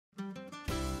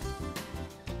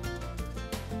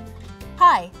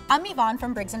Hi, I'm Yvonne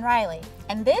from Briggs & Riley,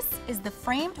 and this is the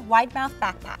framed wide-mouth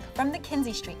backpack from the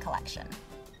Kinzie Street collection.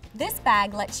 This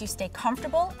bag lets you stay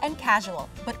comfortable and casual,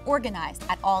 but organized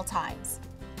at all times.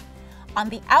 On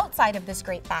the outside of this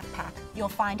great backpack, you'll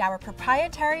find our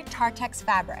proprietary Tartex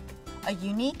fabric, a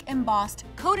unique embossed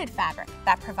coated fabric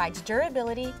that provides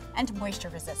durability and moisture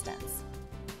resistance.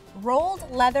 Rolled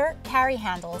leather carry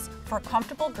handles for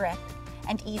comfortable grip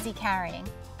and easy carrying,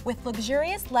 with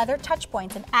luxurious leather touch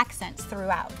points and accents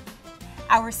throughout.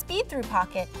 Our speed-through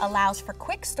pocket allows for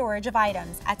quick storage of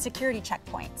items at security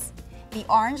checkpoints. The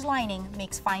orange lining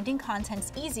makes finding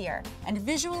contents easier and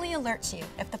visually alerts you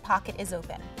if the pocket is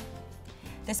open.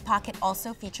 This pocket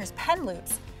also features pen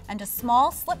loops and a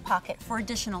small slip pocket for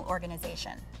additional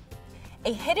organization.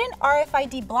 A hidden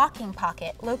RFID blocking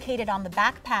pocket located on the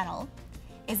back panel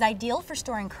is ideal for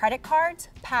storing credit cards,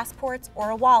 passports, or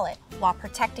a wallet while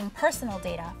protecting personal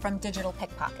data from digital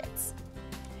pickpockets.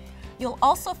 You'll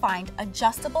also find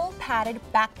adjustable padded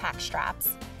backpack straps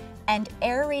and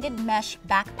aerated mesh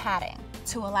back padding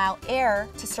to allow air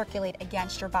to circulate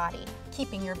against your body,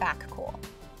 keeping your back cool.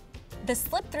 The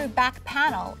slip-through back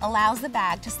panel allows the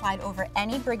bag to slide over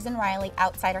any Briggs & Riley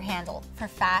outsider handle for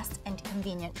fast and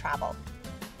convenient travel.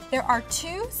 There are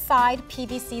two side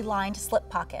PVC-lined slip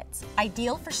pockets,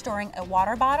 ideal for storing a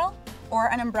water bottle or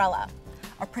an umbrella.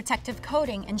 A protective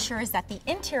coating ensures that the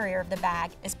interior of the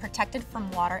bag is protected from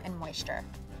water and moisture.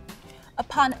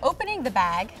 Upon opening the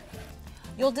bag,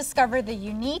 you'll discover the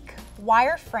unique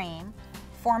wire frame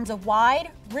forms a wide,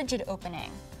 rigid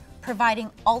opening,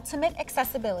 providing ultimate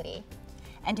accessibility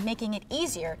and making it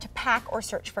easier to pack or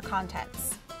search for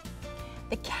contents.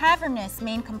 The cavernous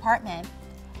main compartment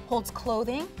holds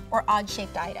clothing or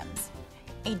odd-shaped items.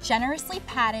 A generously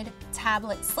padded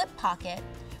tablet slip pocket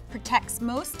protects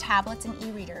most tablets and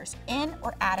e-readers in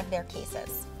or out of their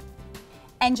cases.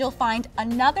 And you'll find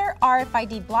another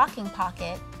RFID blocking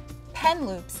pocket, pen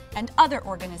loops, and other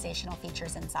organizational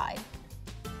features inside.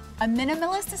 A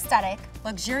minimalist aesthetic,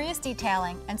 luxurious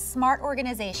detailing, and smart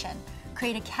organization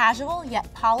create a casual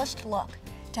yet polished look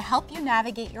to help you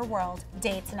navigate your world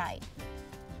day to night.